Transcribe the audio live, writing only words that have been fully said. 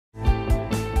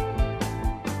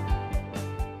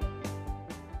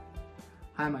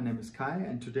Hi, my name is Kai,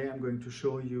 and today I'm going to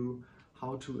show you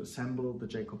how to assemble the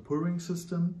Jacob pouring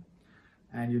system.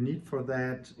 And you need for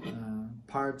that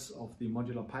parts of the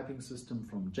modular piping system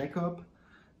from Jacob.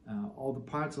 All the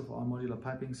parts of our modular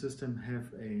piping system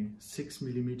have a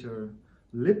 6mm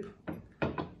lip,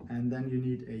 and then you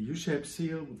need a U-shaped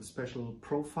seal with a special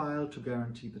profile to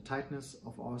guarantee the tightness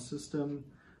of our system,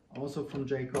 also from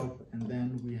Jacob. And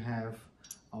then we have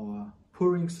our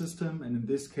pouring system, and in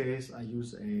this case I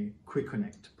use a quick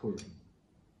connect pouring.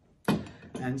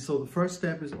 And so the first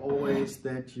step is always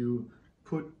that you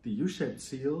put the U-shaped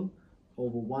seal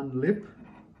over one lip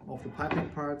of the piping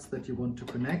parts that you want to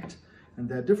connect, and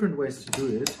there are different ways to do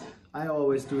it. I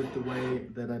always do it the way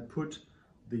that I put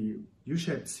the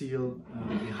U-shaped seal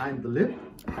behind the lip,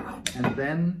 and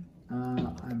then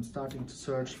I'm starting to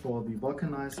search for the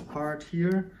vulcanized part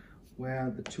here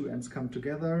where the two ends come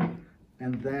together,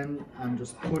 and then I'm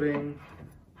just putting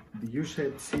the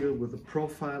U-shaped seal with a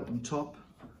profile on top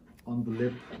on the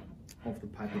lip of the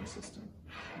piping system.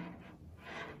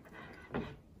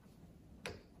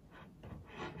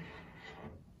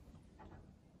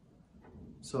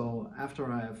 So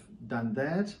after I have done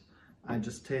that, I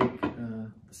just take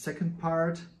the second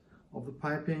part of the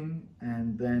piping,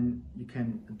 and then you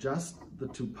can adjust the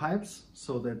two pipes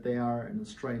so that they are in a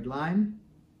straight line.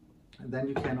 And then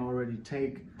you can already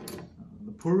take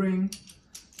the pouring,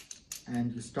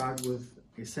 and you start with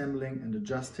assembling and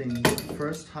adjusting the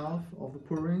first half of the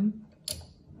pouring.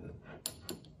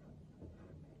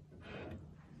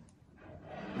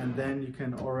 And then you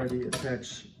can already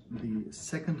attach the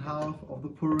second half of the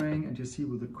pouring, and you see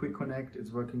with the quick connect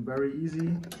it's working very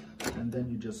easy. And then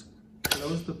you just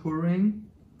close the pouring,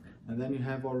 and then you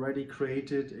have already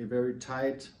created a very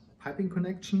tight piping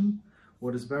connection.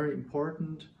 What is very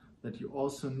important, that you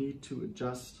also need to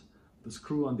adjust the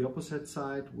screw on the opposite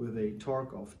side with a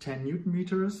torque of 10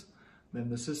 Newton-meters. Then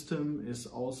the system is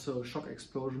also shock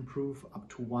explosion proof up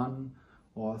to 1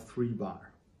 or 3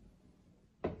 bar.